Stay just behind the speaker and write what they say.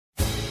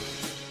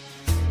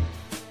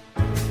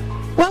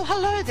Well,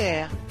 hello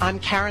there. I'm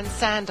Karen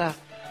Sander.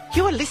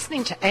 You are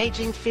listening to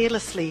Aging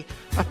Fearlessly,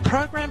 a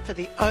program for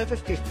the over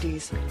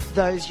 50s,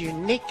 those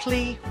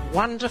uniquely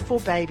wonderful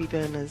baby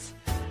boomers.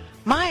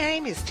 My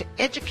aim is to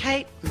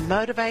educate,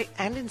 motivate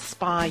and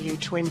inspire you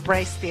to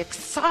embrace the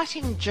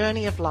exciting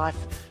journey of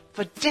life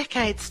for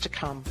decades to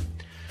come.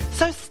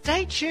 So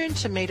stay tuned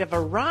to meet a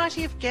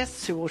variety of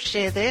guests who will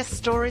share their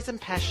stories and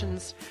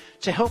passions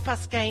to help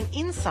us gain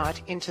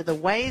insight into the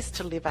ways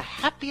to live a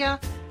happier,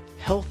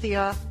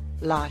 healthier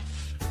life.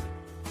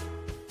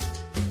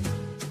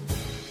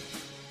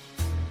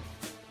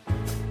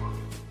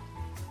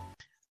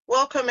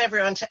 Welcome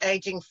everyone to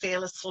Aging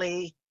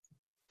Fearlessly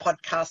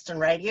podcast and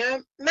radio.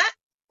 Matt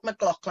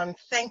McLachlan,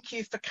 thank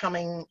you for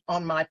coming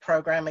on my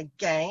program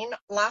again.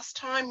 Last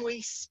time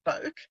we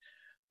spoke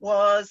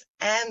was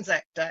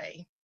Anzac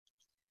Day,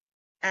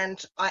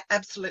 and I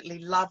absolutely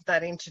loved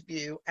that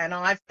interview, and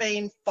I've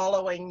been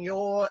following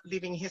your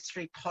Living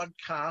History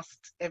podcast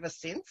ever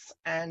since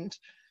and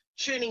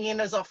tuning in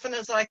as often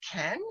as I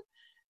can.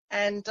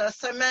 And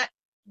so Matt,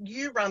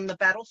 you run the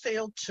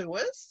battlefield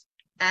tours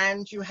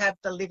and you have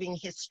the Living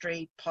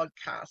History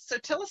podcast. So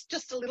tell us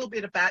just a little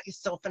bit about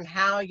yourself and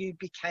how you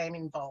became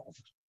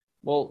involved.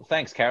 Well,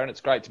 thanks, Karen.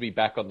 It's great to be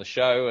back on the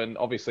show. And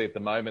obviously at the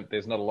moment,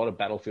 there's not a lot of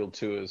battlefield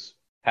tours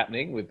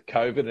happening with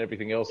COVID and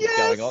everything else that's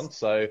going on.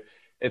 So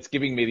it's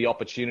giving me the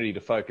opportunity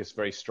to focus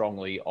very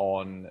strongly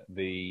on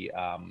the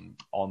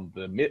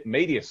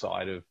media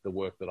side of the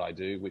work that I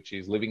do, which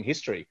is Living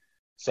History.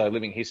 So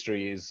Living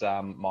History is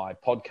my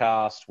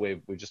podcast.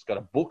 We've just got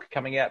a book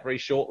coming out very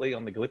shortly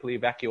on the Gallipoli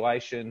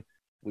Evacuation.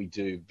 We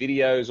do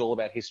videos all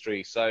about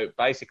history. So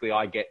basically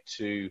I get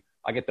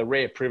the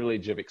rare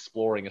privilege of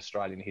exploring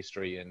Australian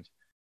history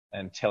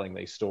and telling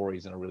these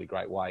stories in a really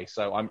great way.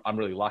 So I'm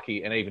really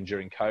lucky. And even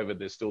during COVID,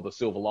 there's still the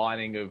silver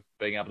lining of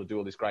being able to do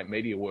all this great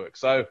media work.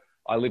 So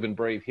I live and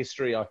breathe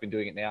history. I've been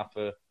doing it now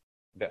for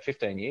about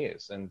 15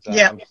 years. And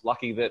I'm just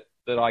lucky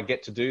that I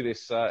get to do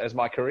this as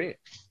my career.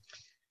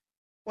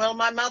 Well,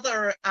 my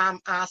mother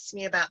asked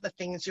me about the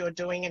things you're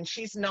doing, and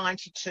she's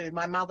 92.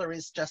 My mother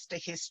is just a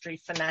history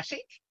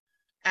fanatic.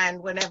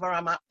 And whenever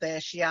I'm up there,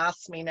 she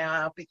asks me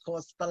now,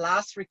 because the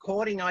last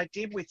recording I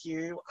did with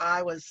you,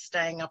 I was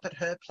staying up at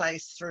her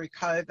place through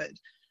COVID.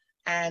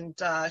 And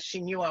she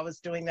knew I was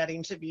doing that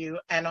interview.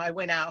 And I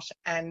went out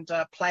and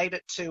played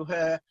it to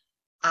her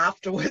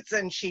afterwards,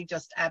 and she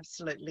just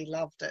absolutely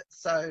loved it.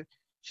 So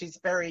she's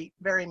very,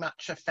 very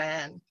much a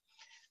fan.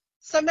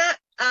 So, Matt,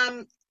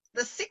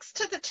 the 6th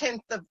to the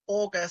 10th of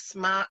August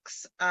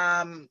marks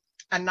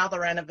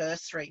another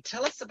anniversary.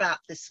 Tell us about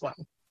this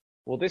one.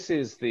 Well, this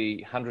is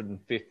the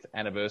 105th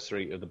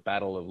anniversary of the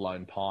Battle of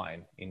Lone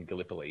Pine in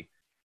Gallipoli.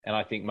 And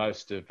I think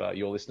most of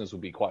your listeners will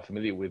be quite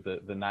familiar with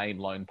the name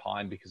Lone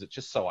Pine because it's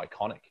just so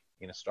iconic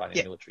in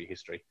Australian military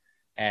history.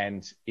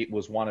 And it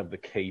was one of the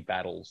key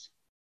battles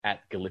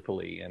at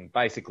Gallipoli. And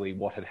basically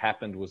what had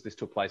happened was this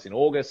took place in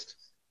August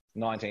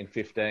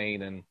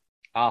 1915. And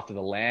after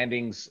the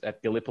landings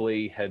at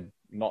Gallipoli had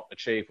not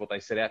achieved what they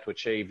set out to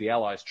achieve, the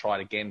Allies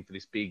tried again for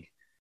this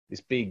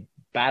big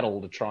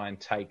battle to try and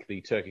take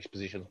the Turkish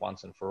positions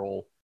once and for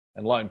all.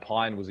 And Lone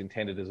Pine was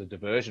intended as a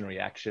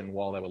diversionary action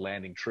while they were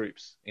landing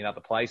troops in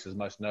other places,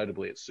 most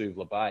notably at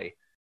Suvla Bay.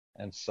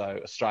 And so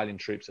Australian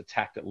troops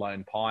attacked at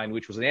Lone Pine,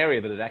 which was an area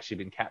that had actually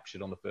been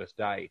captured on the first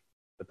day,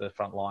 but the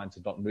front lines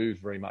had not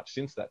moved very much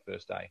since that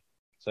first day.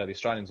 So the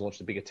Australians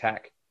launched a big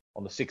attack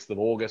on the 6th of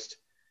August,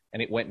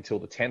 and it went until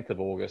the 10th of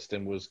August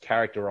and was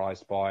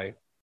characterised by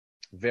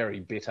very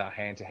bitter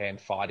hand-to-hand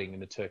fighting in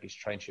the Turkish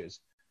trenches.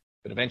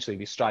 But eventually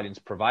the Australians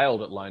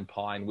prevailed at Lone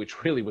Pine,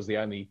 which really was the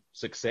only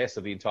success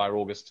of the entire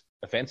August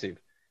offensive,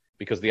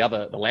 because the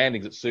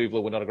landings at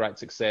Suvla were not a great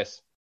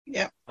success.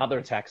 Yeah. Other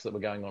attacks that were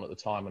going on at the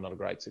time were not a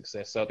great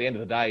success. So at the end of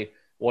the day,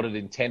 what had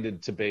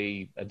intended to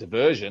be a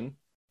diversion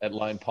at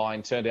Lone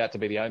Pine turned out to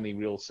be the only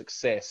real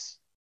success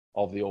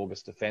of the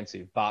August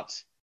offensive. But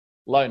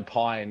Lone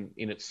Pine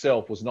in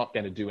itself was not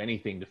going to do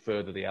anything to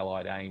further the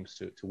Allied aims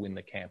to win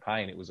the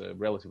campaign. It was a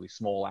relatively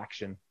small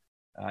action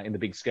in the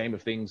big scheme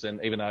of things. And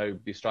even though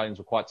the Australians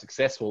were quite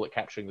successful at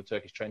capturing the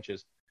Turkish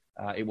trenches,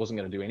 it wasn't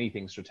going to do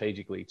anything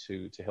strategically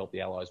to help the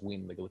Allies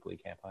win the Gallipoli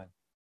campaign.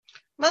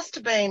 Must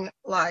have been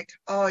like,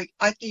 I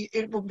think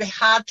it would be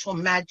hard to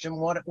imagine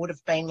what it would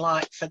have been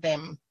like for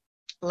them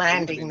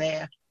landing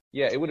there.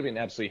 Yeah, it would have been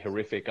absolutely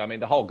horrific. I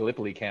mean, the whole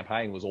Gallipoli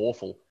campaign was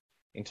awful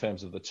in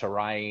terms of the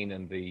terrain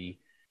and the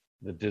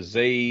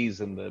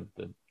disease and the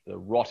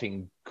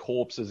rotting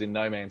corpses in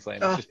no man's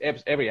land. It's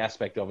just every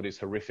aspect of it is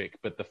horrific.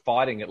 But the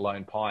fighting at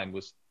Lone Pine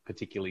was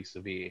particularly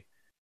severe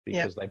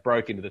because they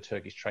broke into the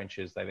Turkish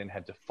trenches. They then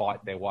had to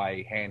fight their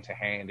way hand to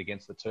hand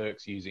against the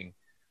Turks using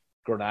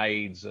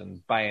grenades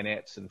and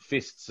bayonets and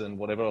fists and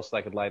whatever else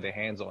they could lay their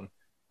hands on.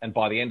 And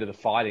by the end of the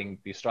fighting,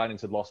 the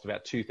Australians had lost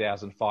about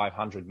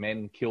 2,500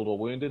 men killed or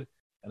wounded,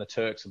 and the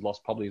Turks had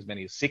lost probably as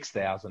many as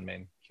 6,000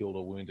 men killed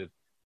or wounded.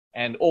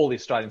 And all the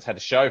Australians had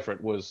to show for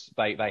it was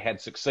they had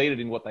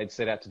succeeded in what they'd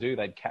set out to do.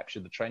 They'd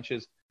captured the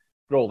trenches,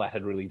 but all that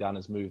had really done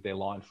is move their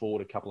line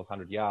forward a couple of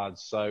hundred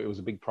yards. So it was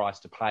a big price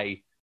to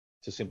pay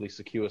to simply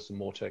secure some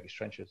more Turkish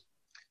trenches.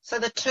 So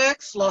the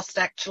Turks lost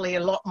actually a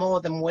lot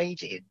more than we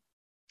did.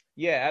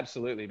 Yeah,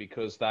 absolutely,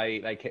 because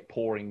they kept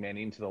pouring men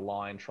into the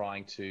line,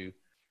 trying to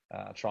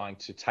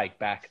take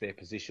back their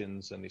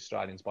positions, and the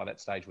Australians by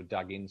that stage were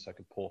dug in so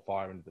could pour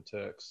fire into the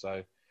Turks.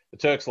 So the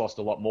Turks lost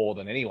a lot more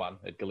than anyone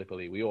at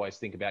Gallipoli. We always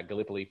think about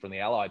Gallipoli from the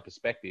Allied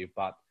perspective,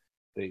 but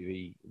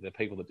the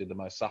people that did the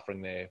most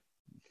suffering there,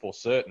 for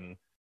certain,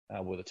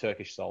 were the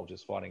Turkish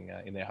soldiers fighting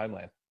in their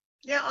homeland.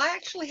 Yeah, I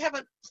actually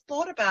haven't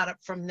thought about it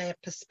from their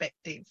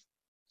perspective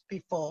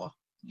before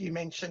you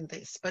mentioned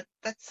this, but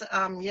that's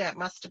it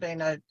must have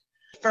been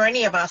for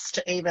any of us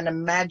to even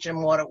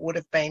imagine what it would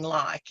have been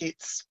like.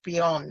 It's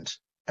beyond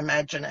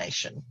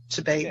imagination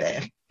to be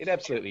there. It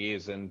absolutely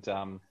is, and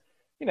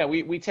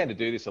we tend to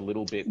do this a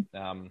little bit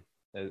when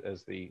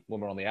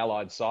we're on the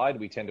Allied side.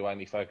 We tend to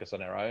only focus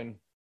on our own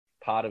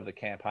part of the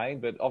campaign,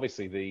 but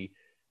obviously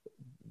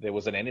there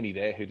was an enemy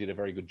there who did a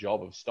very good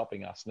job of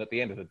stopping us. And at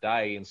the end of the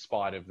day, in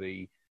spite of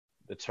the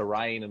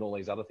terrain and all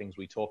these other things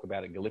we talk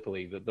about at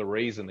Gallipoli, the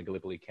reason the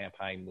Gallipoli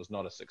campaign was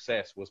not a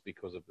success was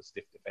because of the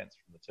stiff defence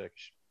from the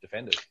Turkish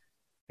defenders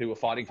who were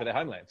fighting for their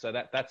homeland. So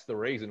that's the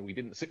reason we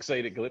didn't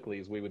succeed at Gallipoli,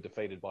 is we were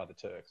defeated by the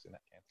Turks in that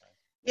campaign.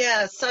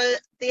 Yeah, so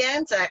the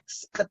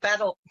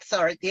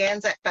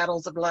Anzac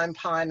battles of Lone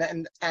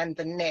Pine and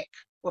the Neck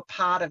were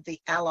part of the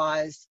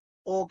Allies'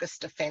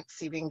 August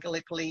offensive in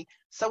Gallipoli.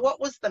 So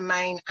what was the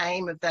main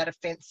aim of that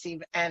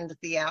offensive and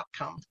the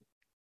outcome?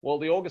 Well,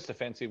 the August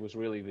offensive was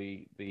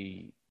really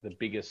the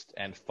biggest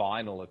and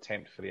final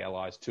attempt for the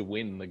Allies to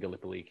win the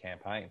Gallipoli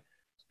campaign.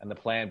 And the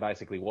plan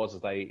basically was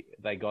that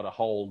they got a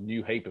whole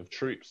new heap of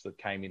troops that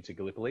came into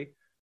Gallipoli,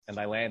 and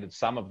they landed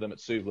some of them at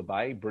Suvla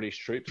Bay, British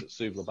troops at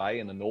Suvla Bay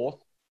in the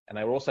north. And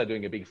they were also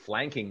doing a big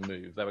flanking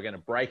move. They were going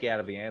to break out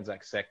of the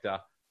Anzac sector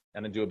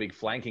and then do a big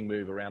flanking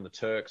move around the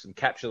Turks and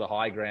capture the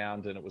high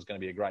ground, and it was going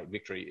to be a great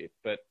victory.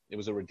 But it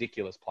was a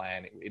ridiculous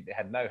plan. It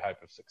had no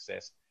hope of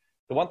success.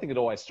 The one thing that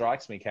always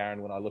strikes me,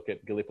 Karen, when I look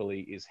at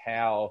Gallipoli is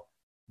how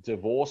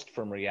divorced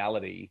from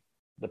reality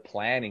the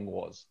planning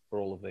was for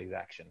all of these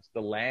actions.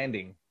 The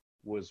landing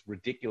was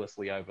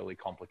ridiculously overly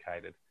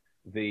complicated.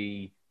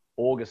 The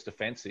August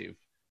offensive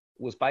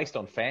was based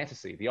on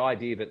fantasy. The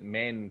idea that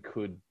men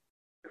could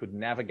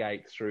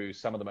navigate through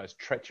some of the most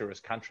treacherous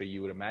country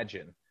you would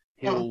imagine,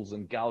 hills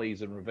and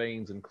gullies and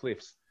ravines and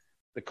cliffs.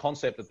 The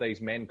concept that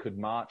these men could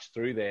march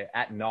through there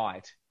at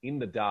night in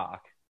the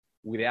dark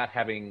without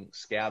having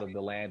scouted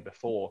the land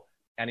before,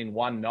 and in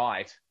one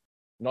night,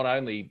 not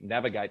only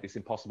navigate this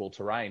impossible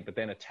terrain, but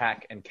then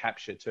attack and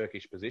capture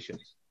Turkish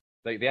positions.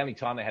 The only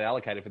time they had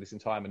allocated for this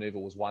entire maneuver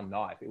was one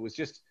night. It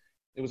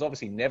was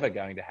obviously never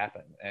going to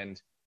happen,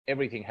 and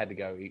everything had to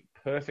go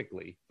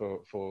perfectly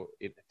for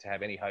it to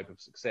have any hope of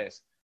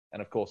success.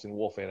 And of course, in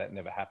warfare, that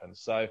never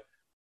happens. So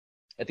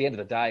at the end of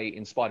the day,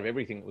 in spite of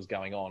everything that was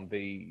going on,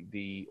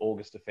 the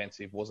August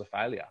offensive was a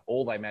failure.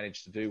 All they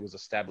managed to do was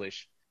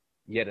establish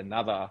yet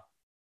another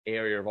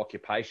area of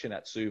occupation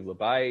at Suvla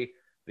Bay.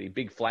 The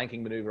big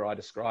flanking maneuver I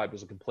described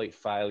was a complete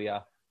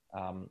failure.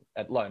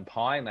 At Lone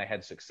Pine, they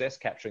had success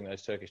capturing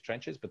those Turkish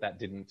trenches, but that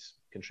didn't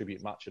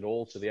contribute much at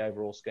all to the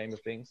overall scheme of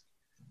things.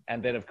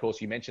 And then, of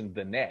course, you mentioned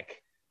the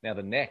Neck. Now,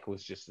 the Neck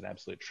was just an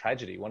absolute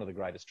tragedy, one of the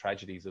greatest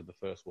tragedies of the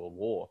First World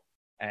War.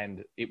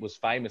 And it was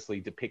famously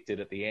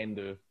depicted at the end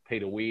of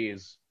Peter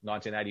Weir's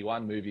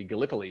 1981 movie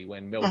Gallipoli,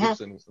 when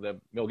the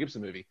Mel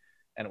Gibson movie,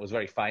 and it was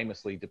very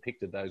famously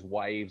depicted, those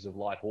waves of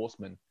light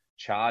horsemen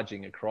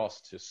charging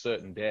across to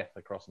certain death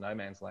across no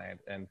man's land.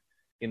 And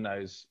in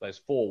those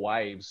four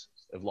waves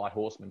of light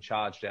horsemen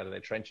charged out of their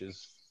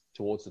trenches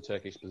towards the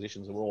Turkish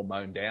positions and were all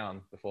mown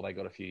down before they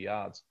got a few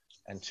yards.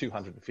 And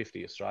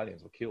 250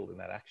 Australians were killed in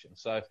that action.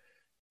 So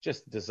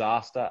just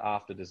disaster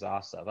after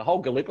disaster. The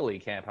whole Gallipoli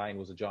campaign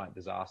was a giant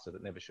disaster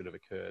that never should have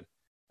occurred.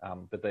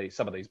 But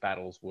some of these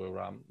battles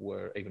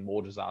were even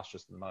more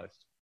disastrous than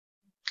most.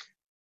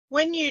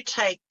 When you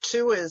take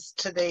tours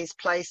to these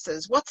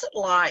places, what's it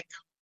like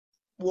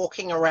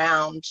walking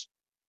around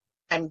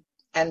and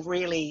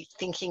really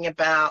thinking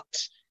about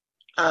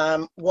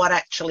what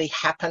actually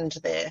happened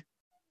there?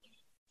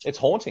 It's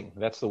haunting.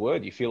 That's the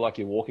word. You feel like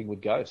you're walking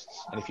with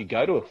ghosts. And if you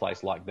go to a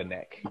place like the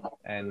Neck,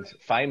 and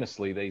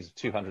famously these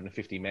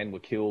 250 men were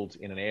killed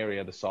in an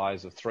area the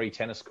size of 3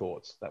 tennis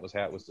courts. That was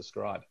how it was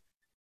described.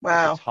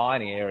 Wow. It's a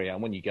tiny area.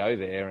 And when you go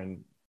there,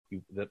 and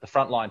the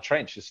frontline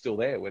trench is still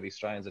there where the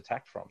Australians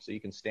attacked from. So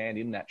you can stand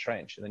in that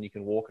trench and then you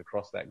can walk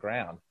across that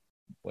ground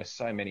where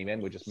so many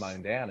men were just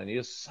mown down, and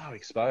you're just so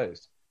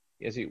exposed.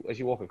 As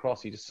you walk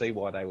across, you just see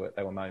why they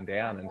were mown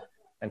down.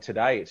 And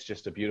today it's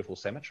just a beautiful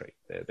cemetery.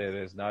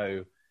 There's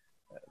no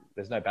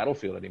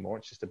battlefield anymore.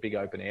 It's just a big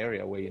open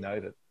area where you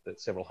know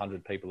that several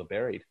hundred people are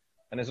buried.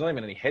 And there's not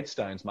even any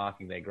headstones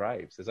marking their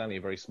graves. There's only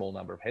a very small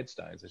number of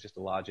headstones. There's just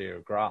a large area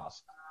of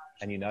grass.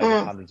 And you know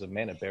that hundreds of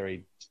men are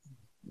buried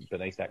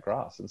beneath that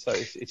grass. And so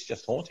it's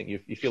just haunting.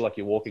 You feel like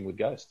you're walking with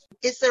ghosts.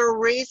 Is there a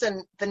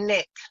reason the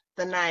Neck,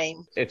 the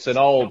name? It's an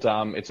old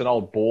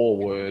Boer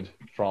word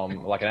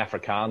from, like an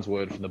Afrikaans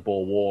word from the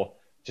Boer War,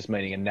 just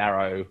meaning a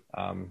narrow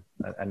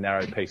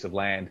piece of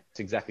land. It's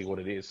exactly what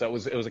it is. So it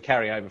was a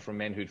carryover from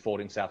men who'd fought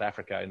in South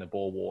Africa in the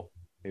Boer War.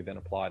 who then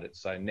applied it.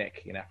 So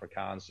neck in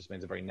Afrikaans just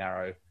means a very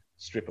narrow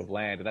strip of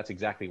land, and that's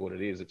exactly what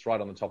it is. It's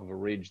right on the top of a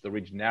ridge. The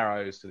ridge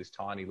narrows to this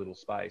tiny little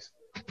space,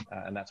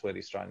 and that's where the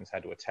Australians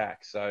had to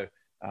attack. So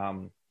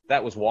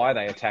that was why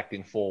they attacked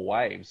in 4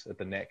 waves at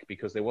the neck,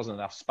 because there wasn't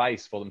enough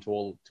space for them to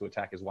all to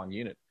attack as one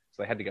unit.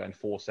 So they had to go in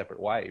 4 separate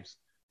waves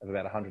of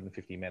about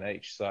 150 men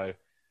each. So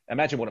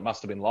imagine what it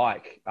must have been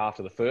like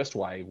after the first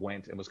wave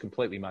went and was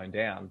completely mown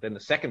down. Then the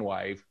second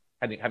wave,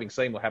 having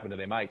seen what happened to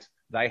their mates,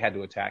 they had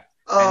to attack.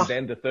 And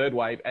then the third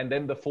wave, and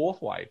then the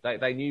fourth wave.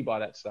 They knew by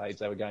that stage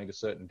they were going to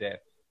certain death.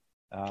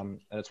 And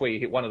it's where you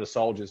hit one of the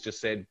soldiers just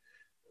said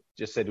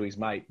to his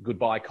mate,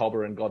 "Goodbye,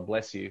 Cobber, and God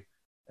bless you,"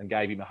 and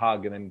gave him a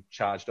hug and then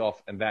charged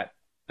off. And that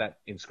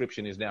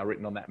inscription is now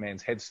written on that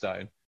man's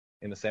headstone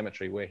in the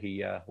cemetery where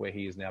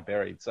he is now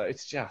buried. So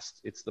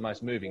it's the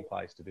most moving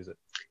place to visit.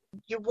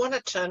 You want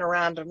to turn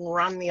around and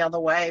run the other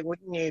way,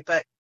 wouldn't you?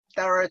 But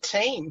they're a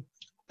team.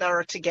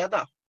 They're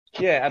together.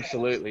 Yeah,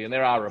 absolutely. And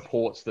there are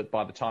reports that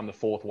by the time the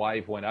fourth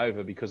wave went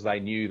over, because they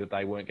knew that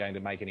they weren't going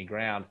to make any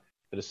ground,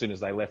 that as soon as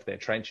they left their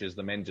trenches,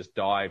 the men just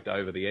dived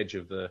over the edge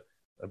of the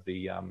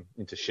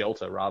into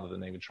shelter rather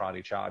than even trying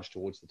to charge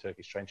towards the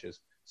Turkish trenches.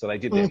 So they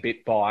did their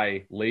bit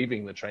by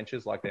leaving the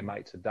trenches like their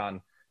mates had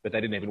done, but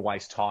they didn't even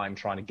waste time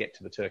trying to get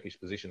to the Turkish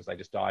positions. They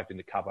just dived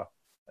into cover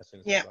as soon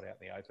as they got out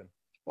in the open.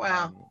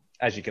 Wow.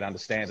 As you can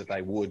understand that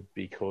they would,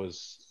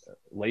 because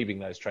leaving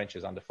those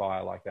trenches under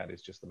fire like that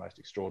is just the most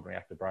extraordinary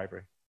act of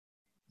bravery.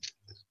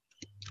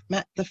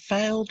 Matt, the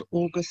failed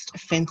August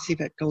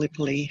offensive at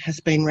Gallipoli has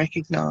been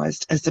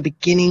recognised as the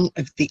beginning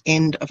of the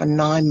end of a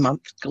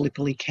 9-month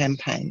Gallipoli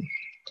campaign.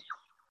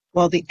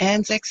 While the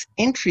Anzacs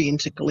entry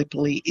into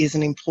Gallipoli is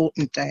an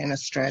important day in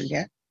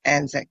Australia,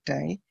 Anzac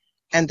Day,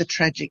 and the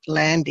tragic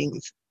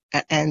landings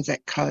at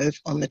Anzac Cove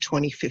on the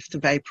 25th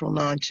of April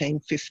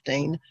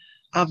 1915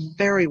 are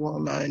very well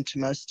known to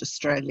most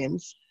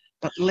Australians,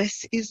 but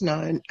less is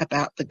known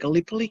about the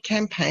Gallipoli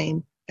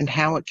campaign and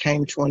how it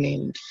came to an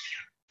end.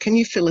 Can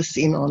you fill us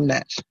in on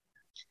that?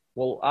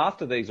 Well,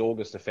 after these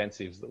August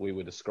offensives that we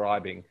were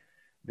describing,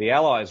 the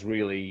Allies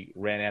really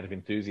ran out of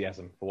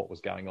enthusiasm for what was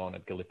going on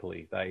at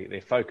Gallipoli. Their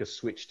focus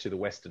switched to the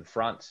Western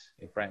Front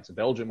in France and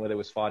Belgium, where there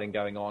was fighting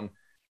going on.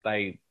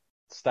 They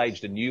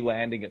staged a new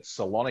landing at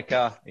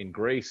Salonika in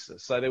Greece.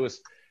 So there was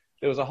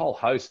a whole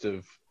host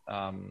of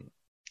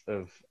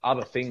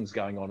other things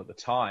going on at the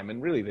time,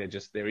 and really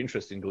their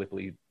interest in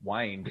Gallipoli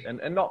waned,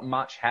 and not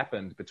much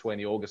happened between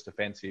the August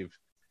offensive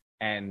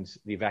and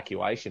the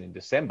evacuation in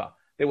December.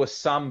 There were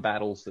some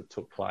battles that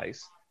took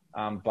place,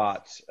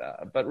 but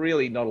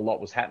really not a lot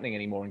was happening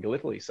anymore in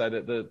Gallipoli. So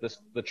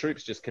the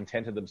troops just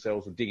contented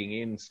themselves with digging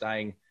in,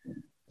 staying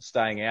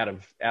out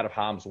of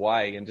harm's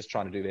way, and just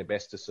trying to do their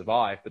best to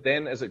survive. But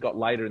then, as it got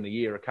later in the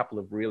year, a couple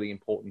of really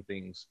important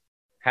things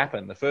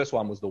happened. The first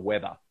one was the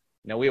weather.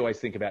 Now, we always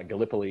think about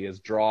Gallipoli as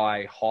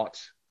dry, hot,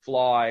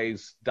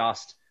 flies,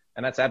 dust,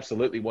 and that's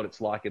absolutely what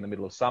it's like in the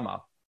middle of summer.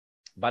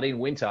 But in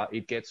winter,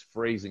 it gets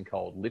freezing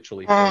cold,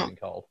 literally freezing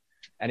cold.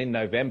 And in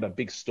November,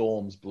 big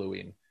storms blew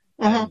in.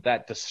 And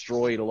that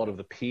destroyed a lot of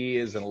the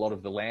piers and a lot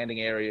of the landing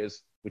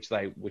areas, which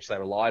they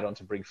relied on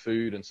to bring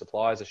food and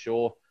supplies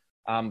ashore.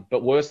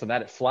 But worse than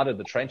that, it flooded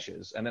the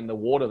trenches. And then the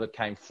water that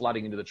came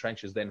flooding into the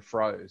trenches then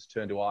froze,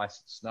 turned to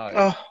ice and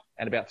snow.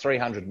 And about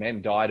 300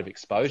 men died of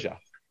exposure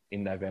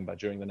in November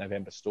during the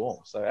November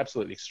storm. So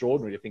absolutely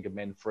extraordinary to think of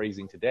men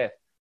freezing to death.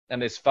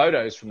 And there's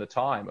photos from the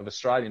time of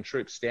Australian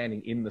troops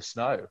standing in the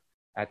snow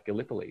at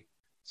Gallipoli.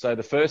 So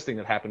the first thing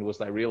that happened was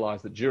they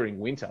realised that during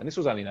winter, and this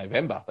was only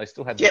November, they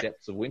still had the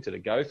depths of winter to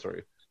go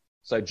through.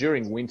 So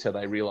during winter,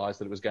 they realised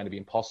that it was going to be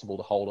impossible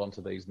to hold on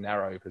to these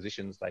narrow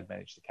positions they'd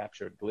managed to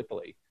capture at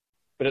Gallipoli.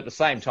 But at the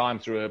same time,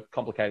 through a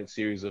complicated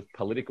series of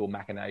political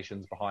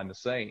machinations behind the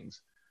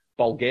scenes,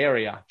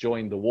 Bulgaria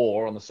joined the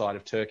war on the side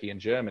of Turkey and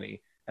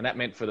Germany. And that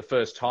meant for the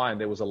first time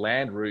there was a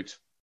land route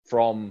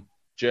from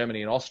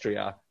Germany and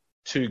Austria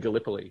to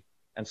Gallipoli.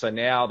 And so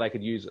now they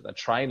could use a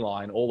train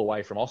line all the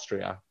way from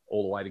Austria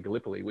all the way to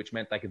Gallipoli, which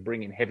meant they could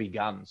bring in heavy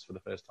guns for the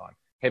first time,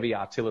 heavy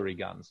artillery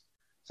guns.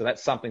 So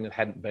that's something that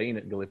hadn't been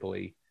at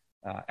Gallipoli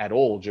at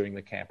all during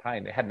the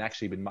campaign. There hadn't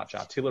actually been much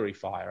artillery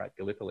fire at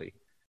Gallipoli.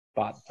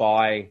 But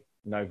by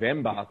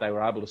November, they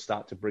were able to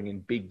start to bring in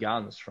big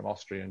guns from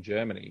Austria and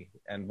Germany.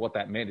 And what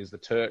that meant is the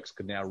Turks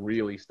could now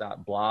really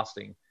start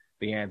blasting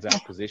the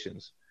Anzac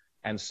positions.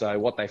 And so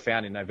what they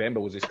found in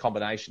November was this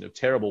combination of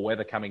terrible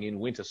weather coming in,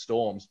 winter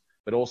storms,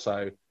 but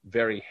also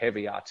very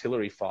heavy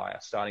artillery fire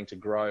starting to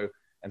grow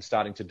and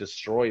starting to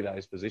destroy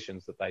those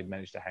positions that they'd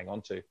managed to hang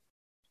on to.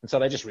 And so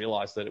they just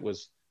realised that it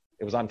was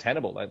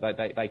untenable.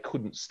 They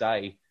couldn't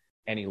stay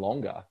any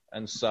longer.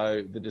 And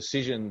so the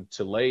decision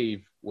to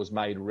leave was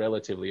made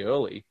relatively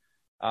early.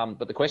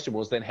 But the question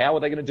was then, how were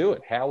they going to do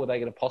it? How were they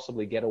going to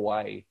possibly get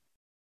away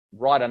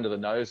right under the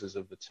noses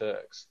of the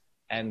Turks?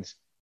 And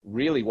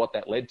really what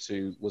that led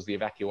to was the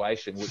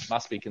evacuation, which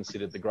must be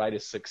considered the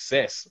greatest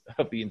success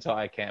of the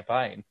entire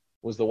campaign,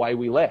 was the way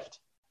we left.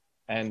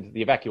 And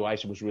the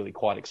evacuation was really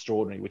quite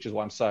extraordinary, which is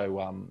why I'm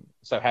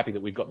so happy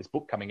that we've got this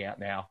book coming out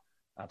now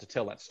to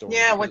tell that story.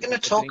 Yeah, we're going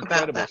to talk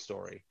about that. It's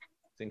an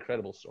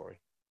incredible story.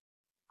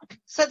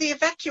 So the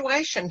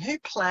evacuation, who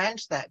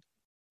planned that?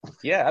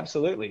 Yeah,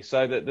 absolutely.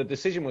 So the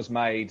decision was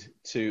made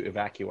to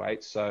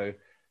evacuate. So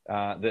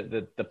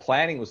the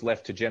planning was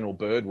left to General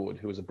Birdwood,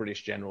 who was a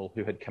British general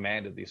who had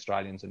commanded the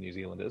Australians and New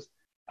Zealanders.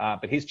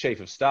 But his chief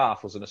of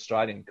staff was an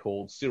Australian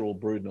called Cyril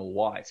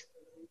Brudnell-White,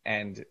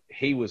 and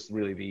he was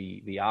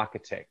really the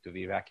architect of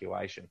the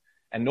evacuation.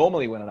 And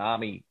normally when an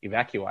army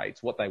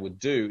evacuates, what they would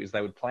do is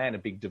they would plan a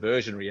big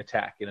diversionary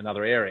attack in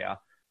another area,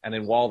 and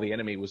then while the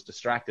enemy was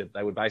distracted,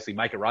 they would basically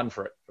make a run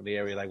for it from the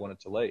area they wanted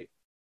to leave.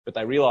 But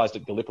they realised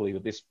at Gallipoli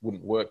that this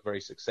wouldn't work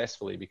very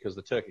successfully because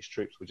the Turkish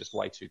troops were just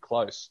way too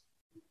close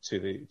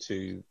to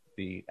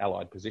the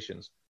Allied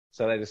positions.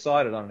 So they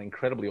decided on an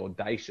incredibly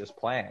audacious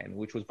plan,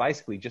 which was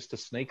basically just to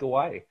sneak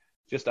away.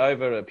 Just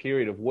over a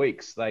period of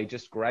weeks, they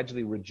just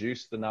gradually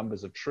reduced the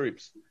numbers of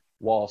troops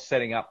while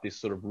setting up this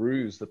sort of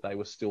ruse that they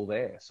were still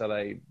there.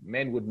 So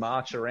men would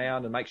march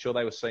around and make sure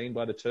they were seen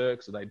by the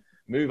Turks, and they'd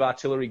move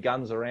artillery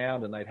guns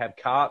around, and they'd have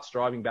carts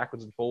driving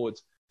backwards and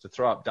forwards to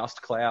throw up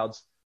dust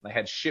clouds. They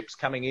had ships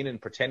coming in and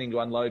pretending to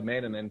unload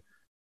men and then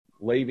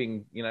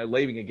leaving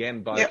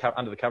again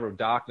under the cover of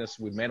darkness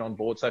with men on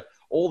board. So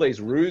all these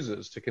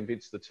ruses to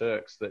convince the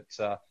Turks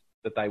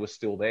that they were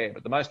still there.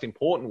 But the most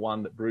important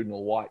one that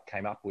Brudnell-White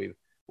came up with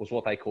was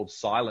what they called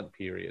silent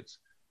periods.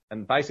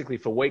 And basically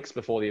for weeks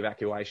before the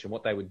evacuation,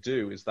 what they would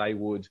do is they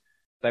would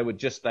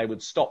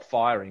stop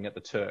firing at the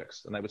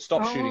Turks, and they would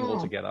stop shooting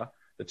altogether.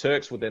 The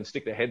Turks would then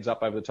stick their heads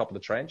up over the top of the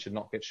trench and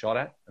not get shot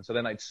at. And so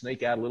then they'd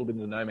sneak out a little bit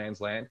into no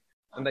man's land,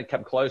 and they'd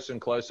come closer and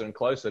closer and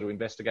closer to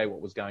investigate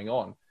what was going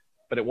on.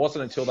 But it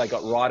wasn't until they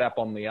got right up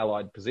on the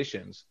Allied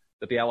positions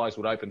that the Allies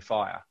would open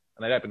fire.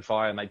 And they'd open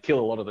fire and they'd kill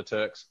a lot of the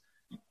Turks.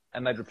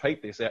 And they'd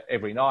repeat this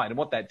every night. And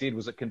what that did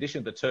was it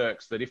conditioned the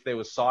Turks that if there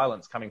was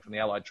silence coming from the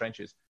Allied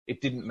trenches,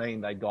 it didn't mean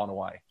they'd gone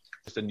away.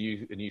 Just a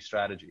new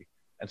strategy.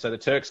 And so the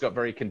Turks got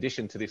very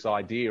conditioned to this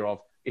idea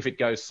of if it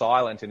goes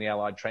silent in the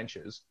Allied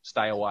trenches,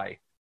 stay away.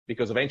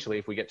 Because eventually,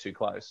 if we get too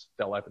close,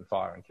 they'll open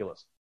fire and kill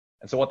us.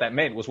 And so what that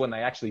meant was when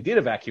they actually did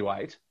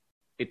evacuate,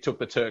 it took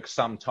the Turks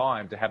some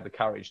time to have the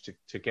courage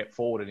to get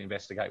forward and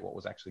investigate what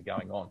was actually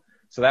going on.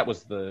 So that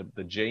was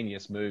the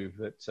genius move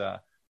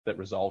that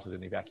resulted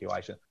in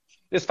evacuation.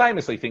 There's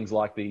famously things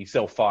like the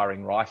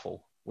self-firing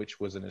rifle, which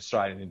was an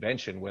Australian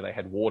invention where they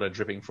had water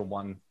dripping from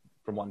one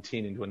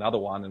tin into another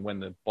one, and when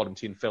the bottom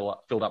tin filled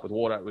up with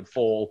water, it would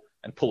fall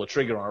and pull a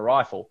trigger on a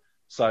rifle,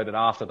 so that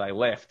after they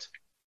left,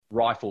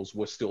 rifles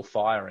were still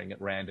firing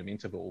at random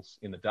intervals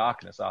in the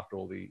darkness after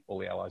all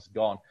the Allies had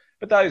gone.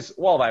 But those,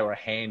 while they were a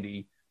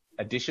handy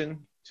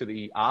addition to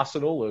the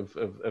arsenal of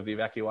the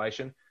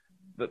evacuation,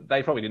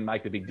 they probably didn't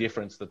make the big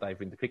difference that they've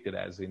been depicted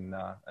as in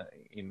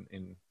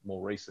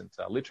more recent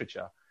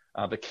literature.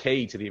 The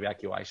key to the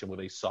evacuation were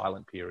these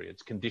silent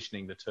periods,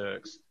 conditioning the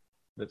Turks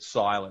that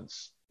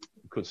silence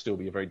could still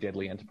be a very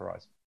deadly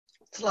enterprise.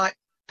 It's like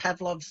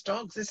Pavlov's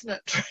dogs, isn't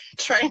it?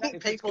 Training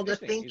people to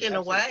think in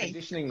a way.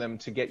 Conditioning them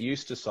to get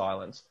used to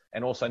silence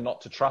and also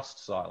not to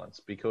trust silence,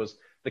 because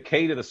the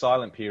key to the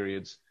silent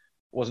periods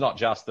was not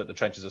just that the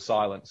trenches are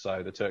silent,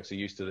 so the Turks are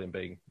used to them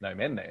being no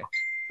men there.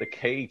 The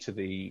key to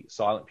the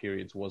silent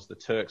periods was the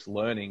Turks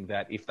learning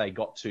that if they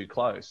got too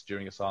close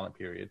during a silent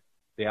period,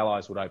 the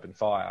Allies would open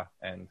fire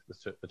and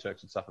the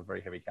Turks would suffer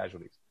very heavy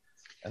casualties.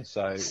 And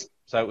so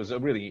it was a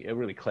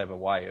really clever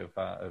way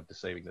of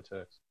deceiving the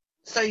Turks.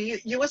 So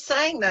you were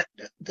saying that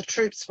the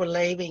troops were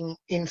leaving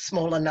in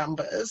smaller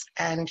numbers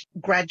and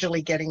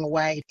gradually getting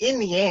away. In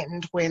the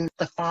end, when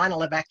the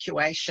final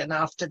evacuation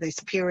after this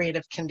period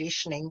of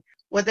conditioning,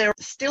 were there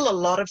still a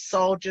lot of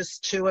soldiers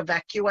to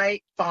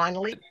evacuate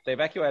finally? They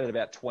evacuated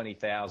about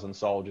 20,000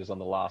 soldiers on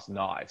the last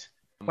night.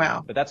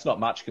 Wow. But that's not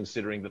much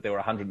considering that there were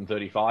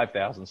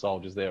 135,000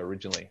 soldiers there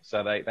originally.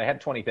 So they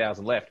had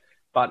 20,000 left.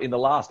 But in the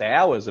last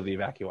hours of the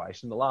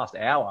evacuation, the last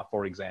hour,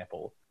 for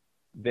example,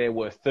 there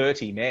were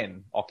 30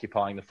 men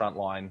occupying the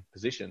frontline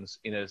positions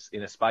in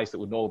a space that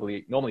would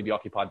normally be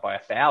occupied by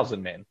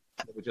 1,000 men.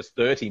 There were just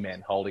 30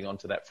 men holding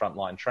onto that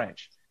frontline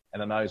trench.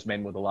 And then those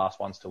men were the last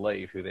ones to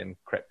leave, who then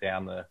crept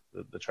down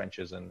the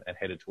trenches and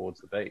headed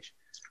towards the beach.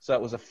 So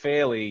it was a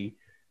fairly,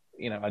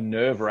 a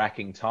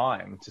nerve-wracking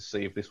time to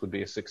see if this would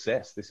be a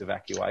success, this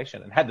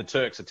evacuation. And had the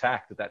Turks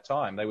attacked at that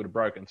time, they would have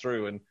broken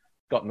through and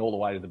gotten all the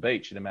way to the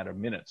beach in a matter of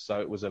minutes.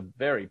 So it was a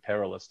very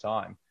perilous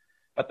time.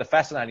 But the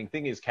fascinating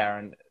thing is,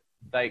 Karen,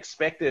 they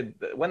expected,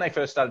 when they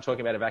first started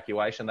talking about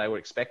evacuation, they were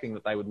expecting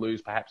that they would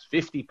lose perhaps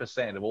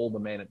 50% of all the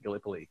men at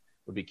Gallipoli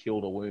would be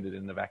killed or wounded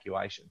in an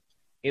evacuation.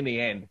 In the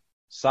end,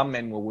 some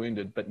men were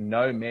wounded, but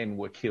no men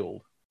were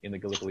killed in the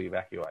Gallipoli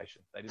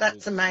evacuation.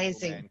 That's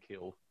amazing. Man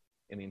killed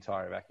in the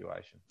entire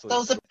evacuation. So it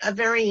was a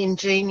very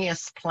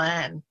ingenious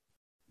plan.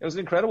 It was an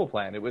incredible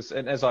plan. It was,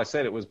 and as I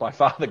said, it was by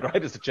far the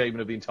greatest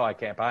achievement of the entire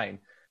campaign.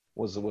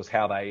 Was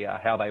how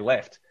they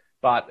left.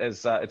 But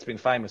as it's been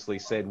famously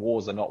said,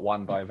 wars are not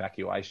won by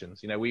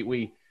evacuations.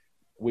 We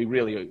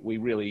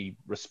really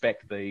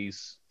respect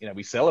these.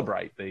 We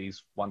celebrate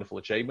these wonderful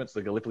achievements.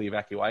 The Gallipoli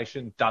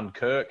evacuation,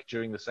 Dunkirk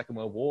during the Second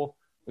World War.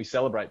 We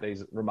celebrate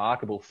these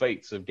remarkable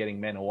feats of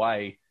getting men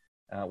away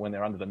when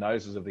they're under the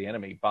noses of the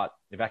enemy. But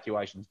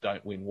evacuations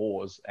don't win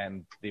wars,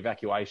 and the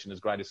evacuation, as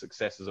great a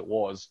success as it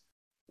was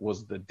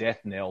the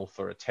death knell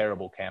for a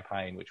terrible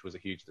campaign, which was a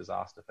huge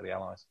disaster for the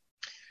Allies.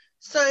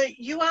 So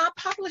you are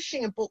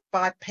publishing a book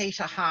by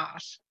Peter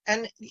Hart,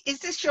 and is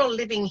this your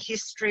living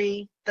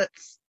history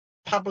that's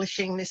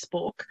publishing this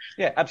book?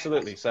 Yeah,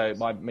 absolutely. So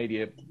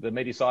the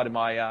media side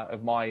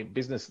of my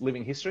business,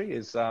 Living History,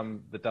 is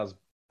that does,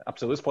 up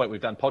to this point,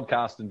 we've done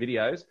podcasts and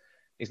videos,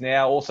 is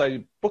now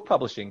also book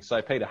publishing.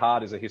 So Peter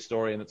Hart is a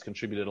historian that's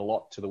contributed a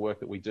lot to the work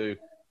that we do,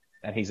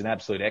 and he's an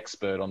absolute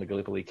expert on the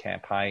Gallipoli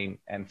Campaign.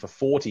 And for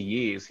 40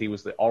 years, he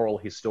was the oral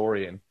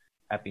historian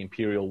at the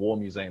Imperial War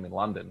Museum in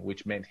London,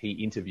 which meant he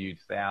interviewed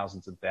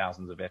thousands and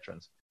thousands of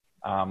veterans.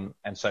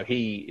 And so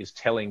he is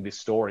telling this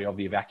story of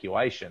the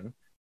evacuation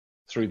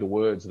through the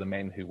words of the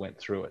men who went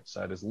through it.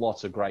 So there's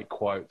lots of great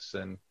quotes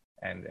and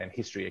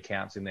history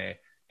accounts in there.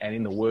 And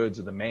in the words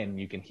of the men,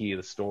 you can hear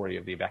the story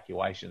of the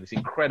evacuation, this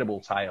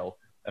incredible tale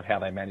of how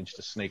they managed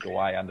to sneak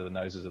away under the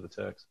noses of the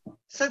Turks.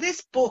 So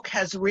this book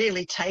has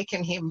really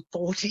taken him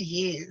 40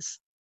 years.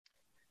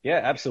 Yeah,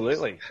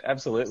 absolutely.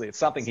 Absolutely. It's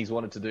something he's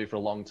wanted to do for a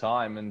long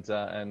time.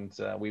 And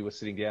we were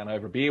sitting down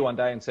over a beer one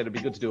day and said it'd be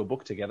good to do a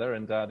book together.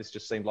 And this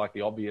just seemed like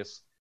the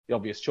obvious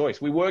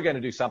choice. We were going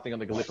to do something on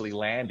the Gallipoli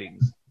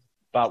landings,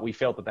 but we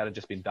felt that had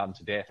just been done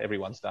to death.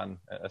 Everyone's done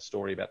a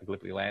story about the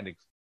Gallipoli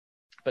landings,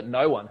 but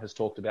no one has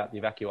talked about the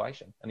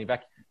evacuation. And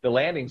the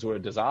landings were a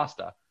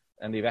disaster,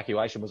 and the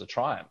evacuation was a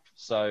triumph.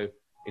 So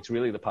it's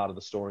really the part of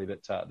the story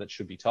that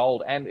should be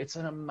told. And it's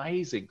an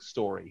amazing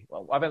story.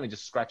 Well, I've only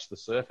just scratched the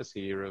surface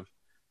here of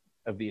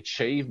the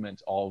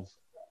achievement of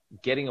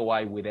getting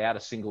away without a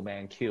single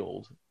man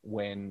killed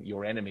when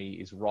your enemy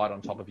is right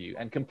on top of you,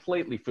 and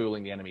completely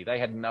fooling the enemy. They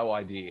had no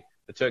idea.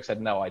 The Turks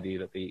had no idea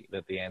that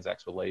the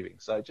Anzacs were leaving.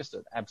 So just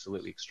an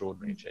absolutely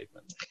extraordinary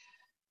achievement.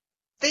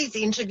 These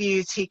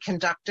interviews he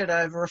conducted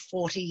over a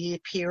 40-year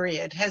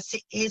period, has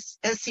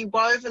he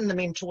woven them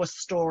into a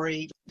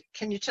story?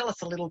 Can you tell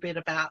us a little bit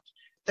about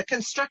the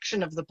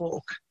construction of the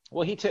book?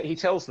 Well, he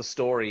tells the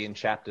story in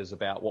chapters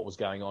about what was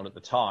going on at the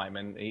time,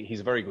 and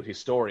he's a very good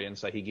historian,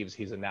 so he gives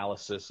his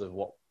analysis of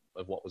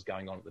what was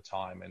going on at the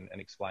time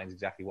and explains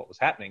exactly what was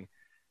happening.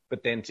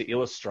 But then to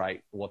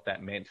illustrate what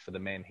that meant for the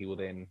men, he will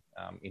then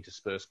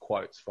intersperse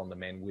quotes from the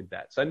men with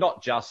that. So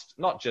not just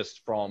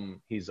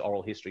from his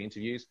oral history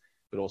interviews,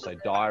 but also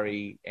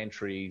diary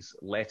entries,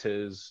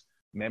 letters,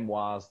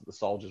 memoirs that the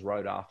soldiers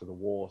wrote after the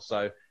war.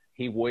 So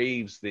he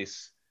weaves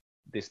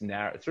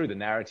through the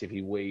narrative,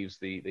 he weaves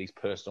these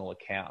personal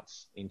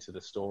accounts into the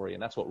story,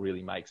 and that's what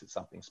really makes it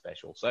something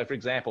special. So, for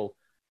example,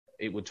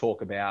 it would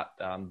talk about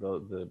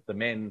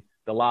the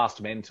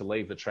last men to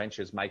leave the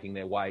trenches making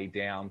their way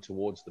down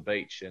towards the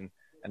beach, and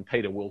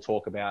Peter will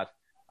talk about,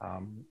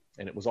 and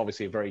it was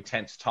obviously a very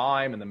tense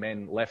time, and the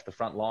men left the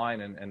front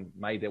line and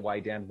made their way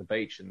down to the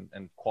beach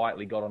and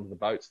quietly got onto the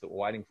boats that were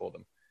waiting for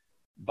them.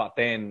 But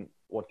then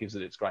what gives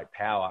it its great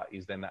power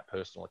is then that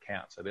personal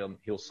account. So then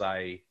he'll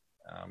say,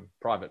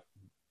 Private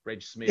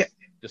Reg Smith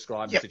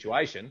described the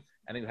situation,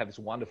 and then he'll have this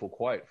wonderful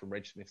quote from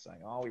Reg Smith saying,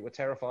 "Oh, we were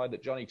terrified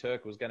that Johnny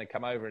Turk was going to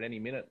come over at any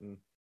minute, and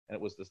it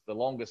was the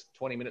longest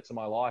 20 minutes of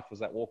my life was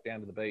that walk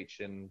down to the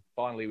beach, and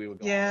finally we were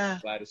gone. Yeah.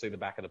 Glad to see the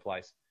back of the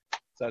place."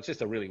 So it's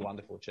just a really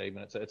wonderful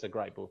achievement. It's a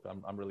great book.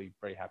 I'm really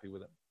very happy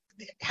with it.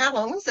 How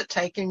long has it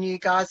taken you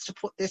guys to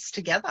put this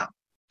together?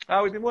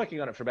 We've been working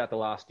on it for about the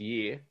last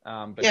year,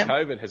 but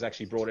COVID has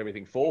actually brought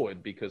everything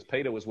forward, because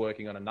Peter was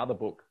working on another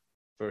book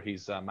for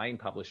his main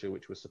publisher,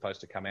 which was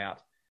supposed to come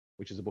out,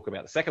 which is a book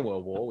about the Second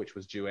World War, which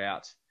was due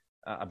out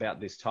about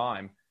this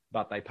time,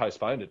 but they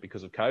postponed it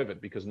because of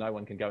COVID, because no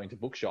one can go into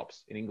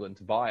bookshops in England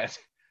to buy it.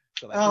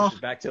 So they pushed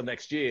it back till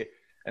next year.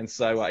 And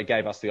so it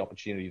gave us the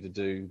opportunity to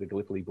do the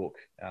Gallipoli book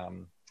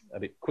a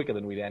bit quicker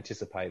than we'd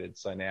anticipated.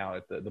 So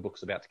now the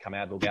book's about to come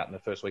out. It'll be out in the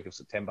first week of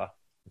September,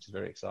 which is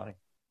very exciting.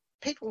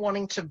 People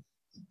wanting to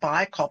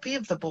buy a copy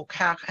of the book,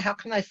 how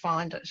can they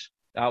find it?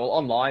 Well,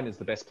 online is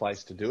the best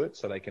place to do it.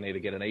 So they can either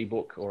get an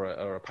ebook or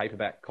a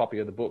paperback copy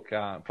of the book.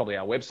 Probably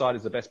our website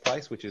is the best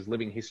place, which is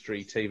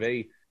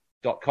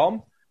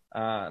livinghistorytv.com.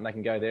 And they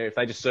can go there. If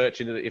they just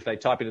if they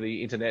type into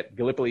the internet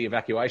Gallipoli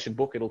Evacuation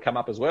book, it'll come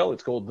up as well.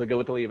 It's called The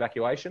Gallipoli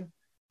Evacuation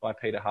by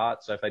Peter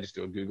Hart. So if they just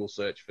do a Google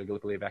search for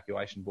Gallipoli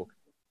Evacuation book,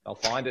 they'll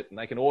find it, and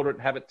they can order it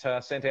and have it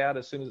sent out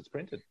as soon as it's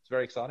printed. It's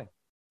very exciting.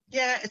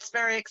 Yeah, it's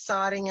very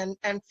exciting.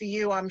 And for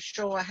you, I'm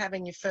sure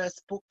having your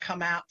first book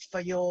come out for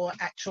your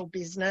actual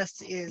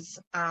business is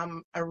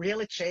a real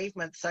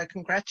achievement. So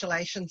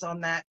congratulations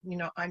on that. You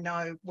know, I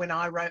know when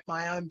I wrote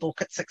my own book,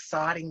 it's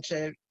exciting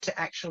to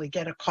actually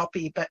get a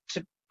copy, but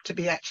to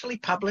be actually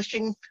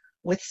publishing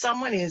with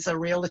someone is a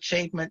real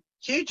achievement,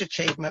 huge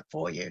achievement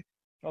for you.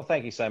 Well,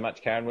 thank you so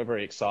much, Karen. We're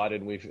very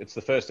excited. It's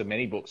the first of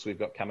many books we've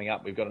got coming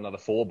up. We've got another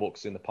 4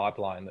 books in the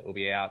pipeline that will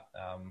be out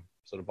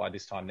sort of by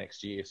this time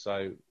next year.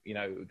 So, you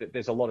know,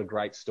 there's a lot of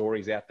great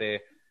stories out there.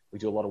 We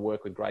do a lot of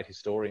work with great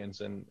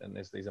historians, and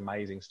there's these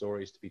amazing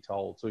stories to be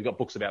told. So we've got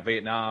books about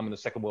Vietnam and the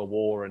Second World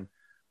War and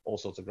all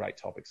sorts of great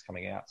topics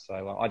coming out. So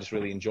I'm just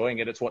really enjoying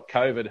it. It's what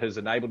COVID has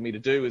enabled me to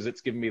do, is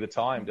it's given me the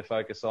time to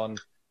focus on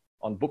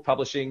on book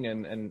publishing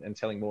and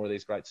telling more of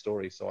these great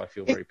stories. So I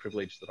feel very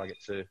privileged that I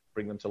get to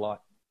bring them to light.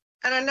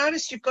 And I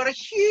noticed you've got a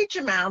huge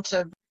amount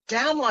of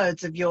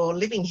downloads of your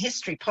Living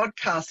History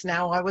podcast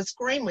now. I was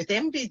green with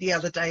envy the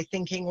other day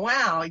thinking,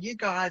 wow, you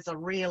guys are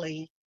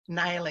really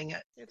nailing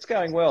it. It's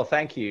going well,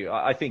 thank you.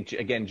 I think,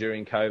 again,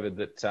 during COVID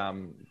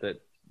that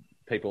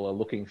people are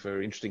looking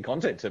for interesting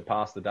content to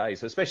pass the day.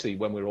 So especially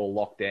when we were all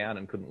locked down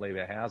and couldn't leave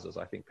our houses,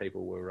 I think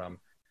people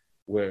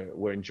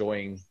were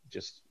enjoying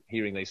just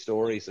hearing these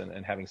stories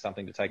and having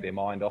something to take their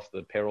mind off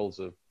the perils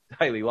of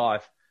daily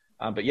life.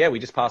 But yeah, we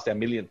just passed our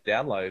millionth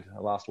download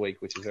last week,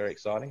 which is very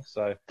exciting.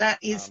 So that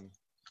is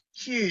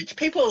huge.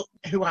 People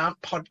who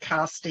aren't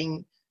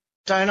podcasting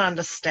don't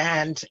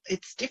understand.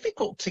 It's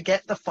difficult to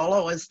get the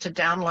followers to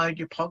download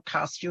your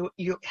podcast.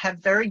 You have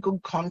very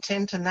good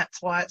content, and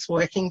that's why it's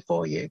working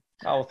for you.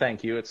 Oh,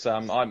 thank you. It's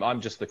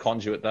I'm just the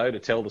conduit though to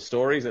tell the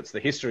stories. It's the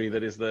history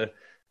that is the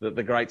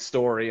great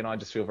story, and I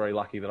just feel very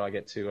lucky that I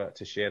get to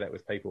share that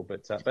with people.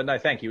 But no,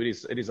 thank you.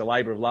 It is a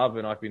labour of love,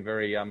 and I've been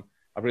very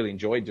I've really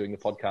enjoyed doing the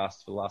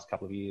podcast for the last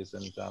couple of years.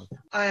 And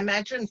I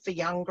imagine for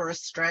younger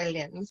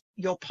Australians,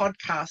 your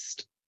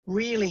podcast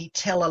really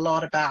tell a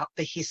lot about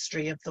the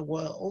history of the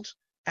world.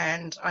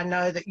 And I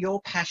know that your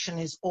passion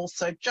is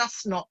also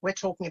just not, we're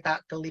talking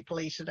about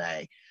Gallipoli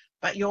today,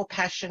 but your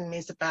passion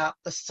is about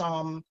the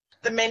Somme,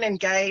 the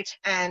Menengate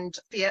and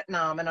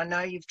Vietnam. And I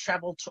know you've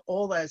travelled to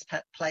all those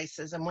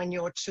places. And when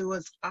your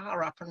tours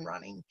are up and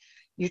running,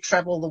 you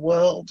travel the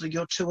world.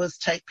 Your tours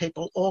take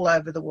people all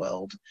over the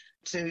world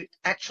to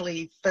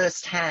actually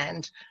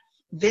firsthand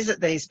visit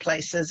these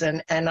places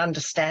and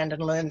understand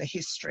and learn the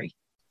history.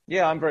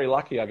 Yeah, I'm very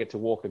lucky. I get to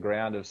walk the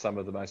ground of some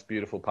of the most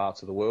beautiful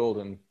parts of the world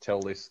and tell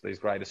these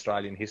great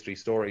Australian history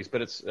stories. But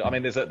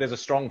there's a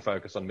strong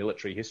focus on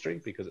military history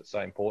because it's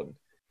so important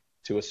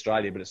to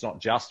Australia, but it's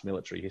not just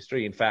military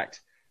history. In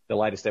fact, the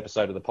latest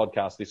episode of the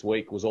podcast this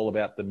week was all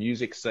about the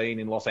music scene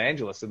in Los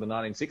Angeles in the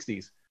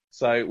 1960s.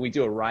 So we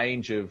do a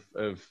range of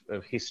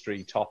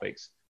history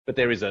topics, but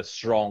there is a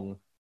strong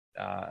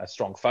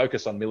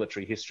focus on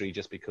military history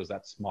just because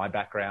that's my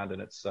background,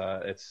 and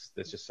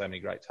there's just so many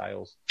great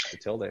tales to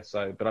tell there.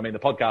 So, but I mean, the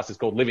podcast is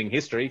called Living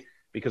History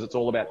because it's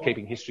all about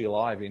keeping history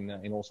alive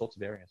in all sorts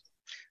of areas.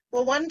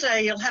 Well, one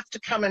day you'll have to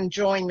come and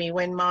join me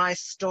when my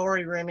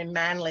story room in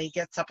Manly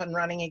gets up and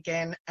running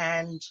again.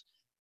 And,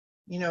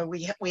 you know,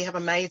 we have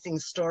amazing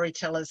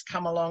storytellers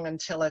come along and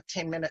tell a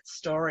 10-minute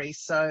story.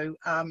 So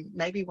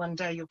maybe one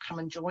day you'll come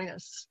and join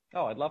us.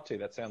 Oh, I'd love to.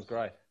 That sounds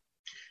great.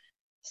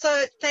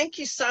 So thank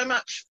you so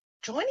much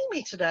for joining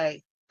me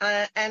today.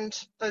 And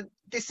for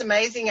this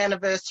amazing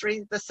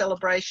anniversary, the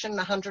celebration,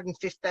 the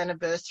 105th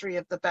anniversary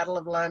of the Battle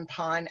of Lone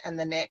Pine and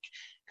the Neck,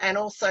 and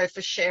also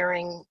for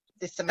sharing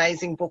this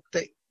amazing book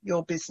that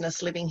your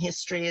business, Living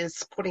History,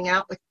 is putting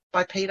out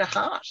by Peter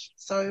Hart.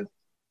 So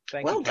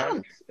well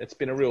done. It's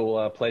been a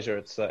real pleasure.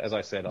 It's as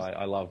I said,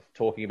 I love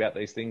talking about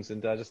these things,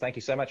 and just thank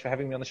you so much for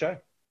having me on the show.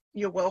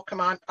 You're welcome.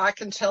 I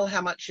can tell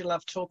how much you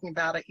love talking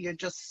about it. You're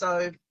just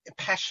so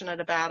passionate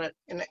about it,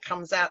 and it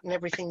comes out in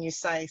everything you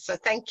say. So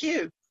thank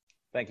you.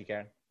 Thank you,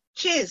 Karen.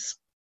 Cheers.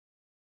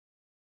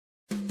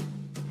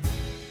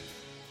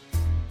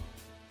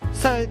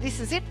 So this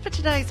is it for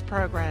today's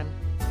program.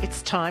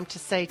 It's time to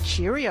say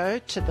cheerio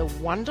to the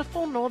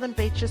wonderful Northern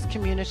Beaches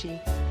community.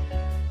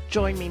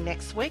 Join me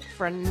next week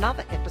for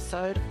another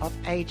episode of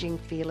Aging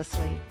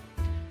Fearlessly.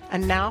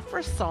 And now for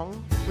a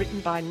song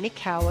written by Nick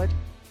Howard,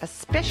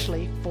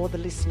 especially for the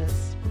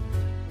listeners.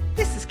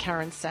 This is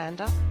Karen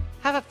Sander.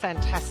 Have a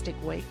fantastic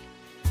week.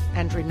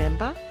 And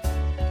remember,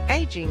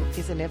 aging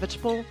is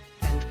inevitable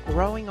and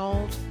growing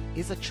old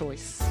is a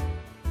choice.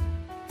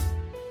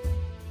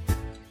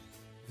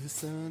 The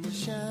sun is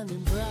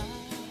shining bright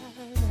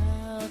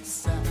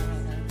outside.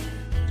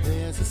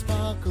 There's a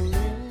sparkle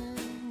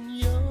in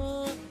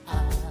your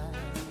eye.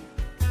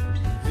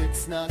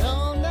 It's not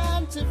all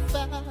 9 to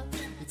 5.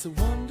 It's a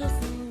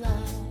wonderful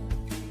life.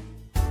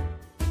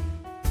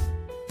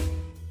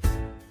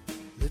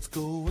 Let's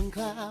go and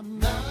climb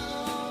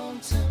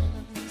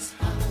mountains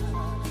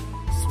high,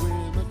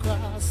 swim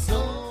across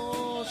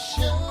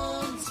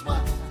oceans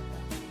wide,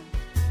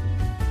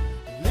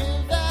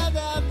 live out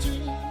our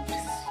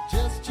dreams,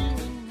 just you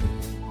and me.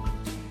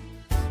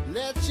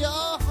 Let your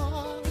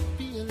heart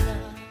be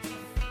alive.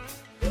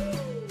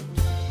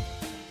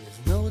 There's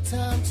no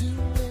time to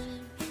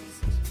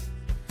waste.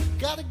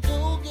 Gotta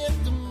go get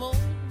the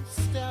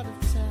most out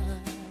of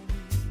time.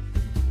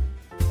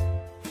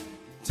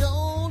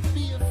 Don't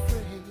be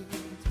afraid,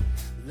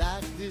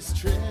 like this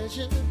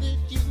treasure that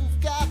you've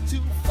got to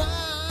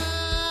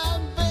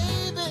find.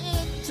 Baby,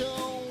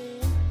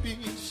 don't be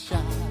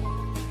shy.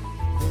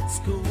 Let's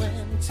go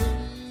and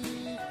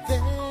take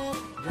that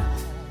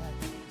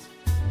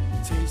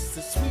ride. Taste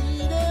the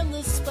sweet and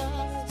the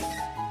spice,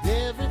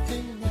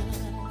 everything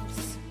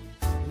nice.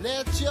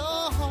 Let your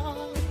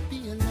heart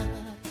be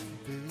alive.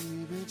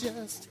 Baby,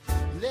 just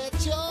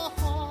let your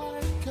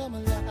heart come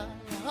alive.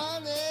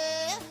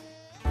 Honey,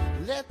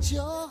 let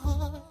your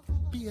heart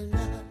be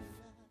alive.